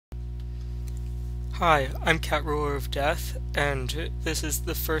Hi, I'm Cat Ruler of Death, and this is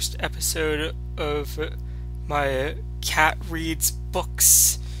the first episode of my Cat Reads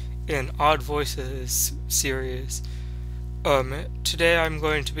Books in Odd Voices series. Today I'm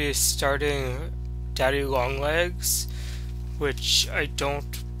going to be starting Daddy Longlegs, which I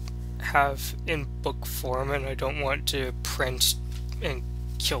don't have in book form, and I don't want to print and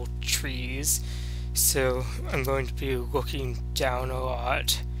kill trees, so I'm going to be looking down a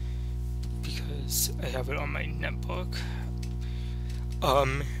lot because I have it on my netbook.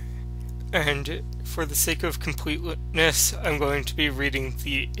 And for the sake of completeness, I'm going to be reading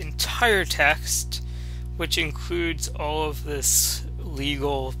the entire text, which includes all of this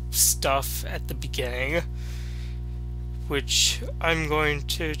legal stuff at the beginning, which I'm going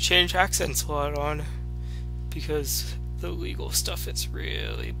to change accents a lot on, because the legal stuff is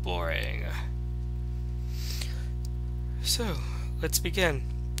really boring. So, let's begin.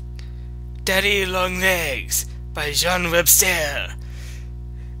 Daddy Longlegs by John Webster.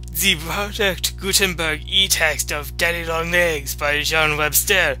 The Project Gutenberg e-text of Daddy Longlegs by John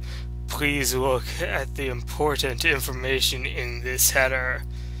Webster. Please look at the important information in this header.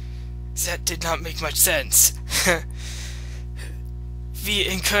 That did not make much sense. We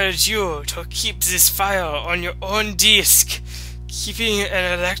encourage you to keep this file on your own disk, keeping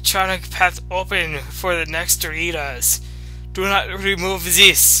an electronic path open for the next readers. Do not remove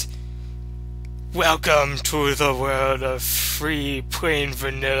this. Welcome to the world of free, plain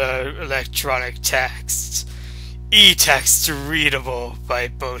vanilla electronic texts. E-text readable by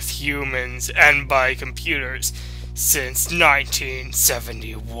both humans and by computers since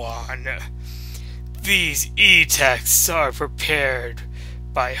 1971. These e-texts are prepared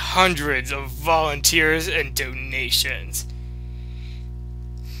by hundreds of volunteers and donations.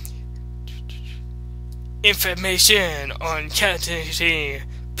 Information on contacting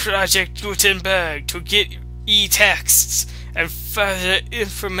Project Gutenberg to get e-texts and further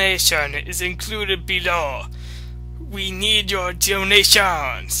information is included below. We need your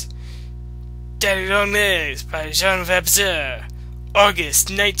donations. Daddy Longlegs by John Webster,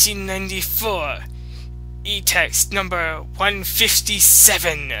 August 1994. E-text number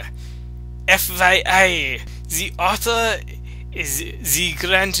 157. FYI, the author is the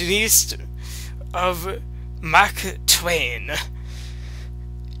grandniece of Mark Twain.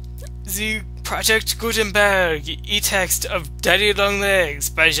 The Project Gutenberg e-text of Daddy Longlegs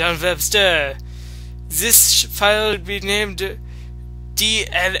by John Webster. This file will be named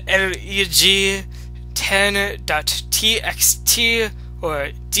DLLEG 10.txt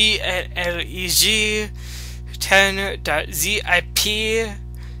or DLLEG 10.zip.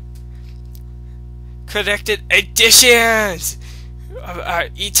 Corrected editions of our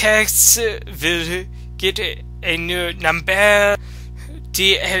e-texts will get a new number.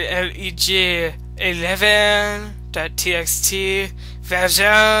 DLLEG 11.txt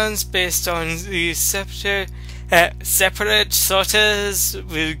versions based on the separate sources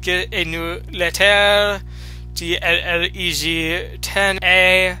will get a new letter. DLLEG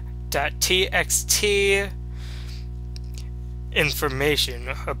 10a.txt. Information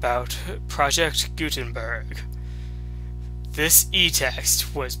about Project Gutenberg. This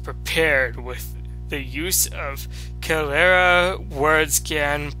e-text was prepared with the use of Calera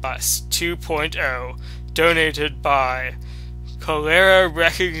WordScan Bus 2.0, donated by Calera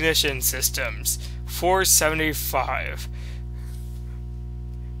Recognition Systems, 475,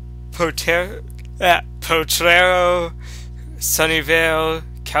 Potrero, Sunnyvale,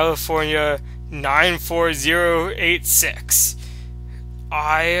 California, 94086,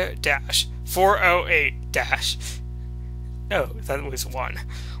 I-408- oh, that was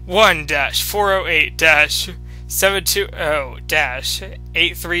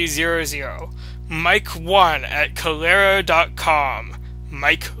 1-408-720-8300. Mike1 at Calera.com.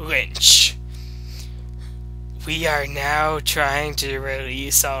 Mike Lynch. We are now trying to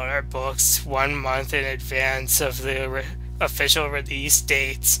release all our books 1 month in advance of the official release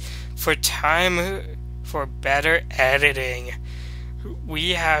dates for time for better editing.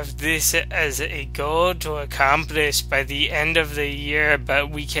 We have this as a goal to accomplish by the end of the year,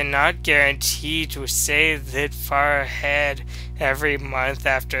 but we cannot guarantee to stay that far ahead every month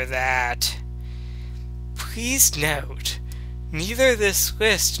after that. Please note, neither this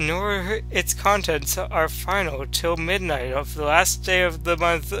list nor its contents are final till midnight of the last day of the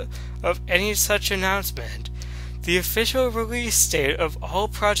month of any such announcement. The official release date of all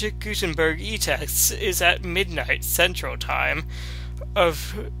Project Gutenberg e-texts is at midnight Central Time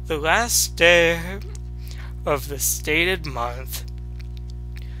of the last day of the stated month.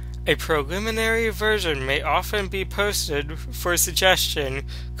 A preliminary version may often be posted for suggestion,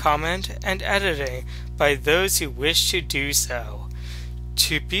 comment, and editing by those who wish to do so.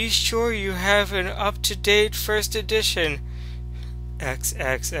 To be sure you have an up-to-date first edition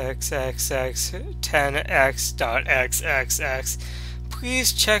XXXXX10x.xxx,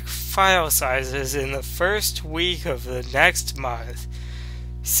 please check file sizes in the first week of the next month.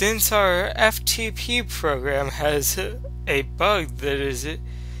 Since our FTP program has a bug that is in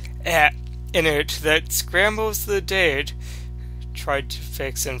it that scrambles the date, tried to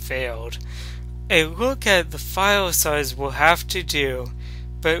fix and failed. A look at the file size will have to do,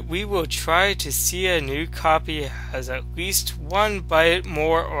 but we will try to see a new copy has at least 1 byte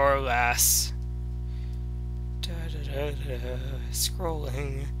more or less.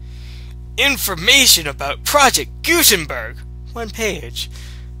 Scrolling. Information about Project Gutenberg. 1 page.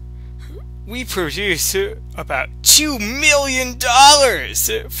 We produce about $2 million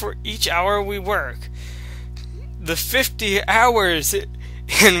for each hour we work. The 50 hours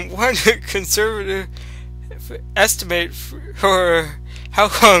in one conservative estimate for how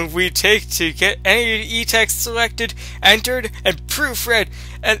long we take to get any e-text selected, entered, and proofread,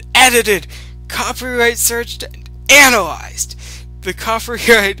 and edited, copyright searched, and analyzed, the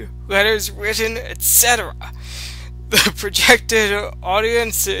copyright letters written, etc. The projected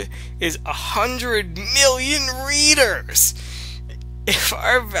audience is 100 million readers. If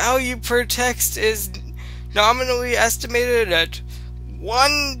our value per text is nominally estimated at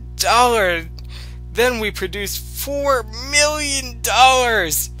 $1, then we produce $4 million.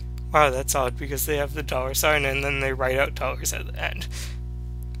 Wow, that's odd because they have the $sign and then they write out dollars at the end.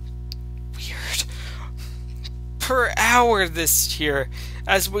 Weird. Per hour this year,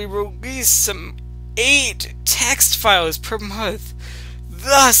 as we release some 8 text files per month,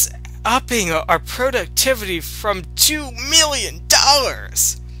 thus upping our productivity from $2 million.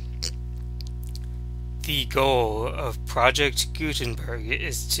 The goal of Project Gutenberg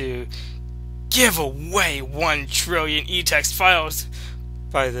is to give away 1 trillion e-text files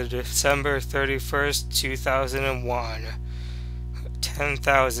by the December 31st, 2001.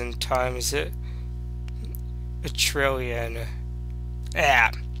 10,000 times a trillion.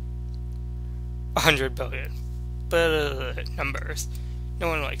 100 billion. Numbers. No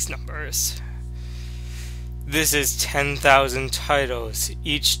one likes numbers. This is 10,000 titles,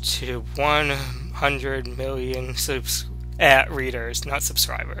 each to 100 million readers, not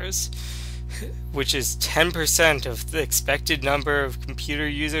subscribers, which is 10% of the expected number of computer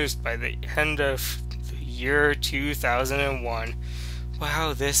users by the end of the year 2001.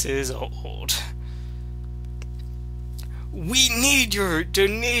 Wow, this is old. We need your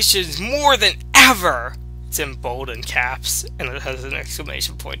donations more than ever! It's in bold and caps, and it has an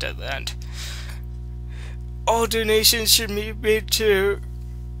exclamation point at the end. All donations should be made to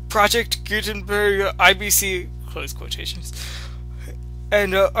Project Gutenberg IBC, close quotations,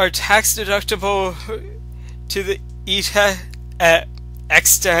 and are tax deductible to the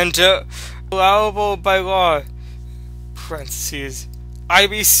extent allowable by law. Parentheses.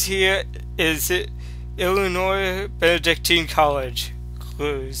 IBC is Illinois Benedictine College.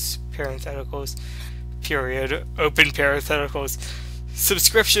 Close parentheticals. Period. Open parentheticals.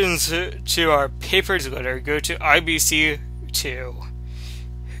 Subscriptions to our paper newsletter go to IBC2.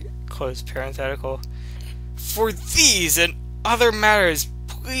 Close parenthetical. For these and other matters,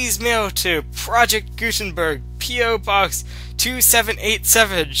 please mail to Project Gutenberg, P.O. Box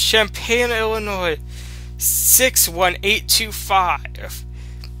 2787, Champaign, Illinois 61825.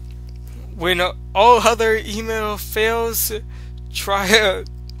 When all other email fails, try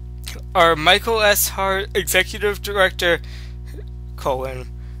our Michael S. Hart, Executive Director, Hart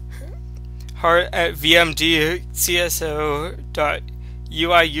at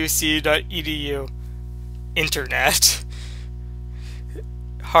vmdcso.uiuc.edu. Internet.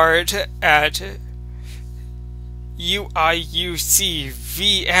 Hart at uiucvmd.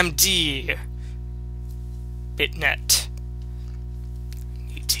 Bitnet.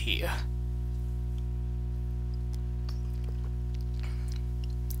 ET.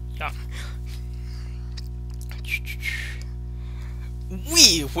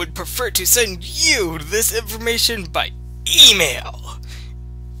 We would prefer to send you this information by email.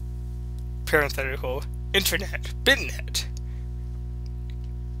 Parenthetical. Internet. Bitnet.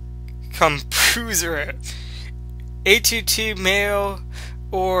 Computer. ATT mail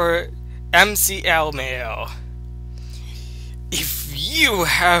or MCL mail. If you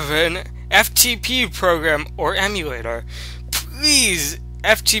have an FTP program or emulator, please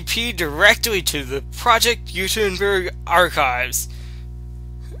FTP directly to the Project Gutenberg archives.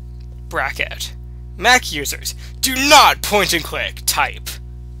 Bracket. Mac users, do not point and click, type.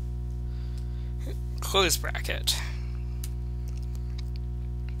 close bracket.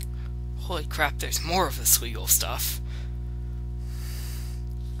 Holy crap, there's more of this legal stuff.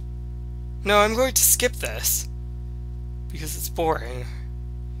 No, I'm going to skip this. Because it's boring.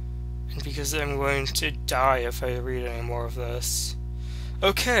 And because I'm going to die if I read any more of this.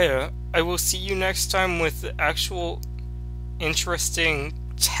 Okay, I will see you next time with the actual interesting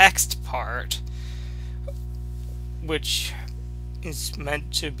text part, which is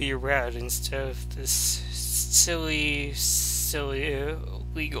meant to be read instead of this silly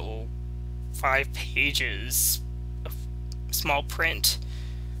legal 5 pages of small print,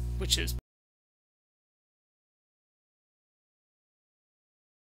 which is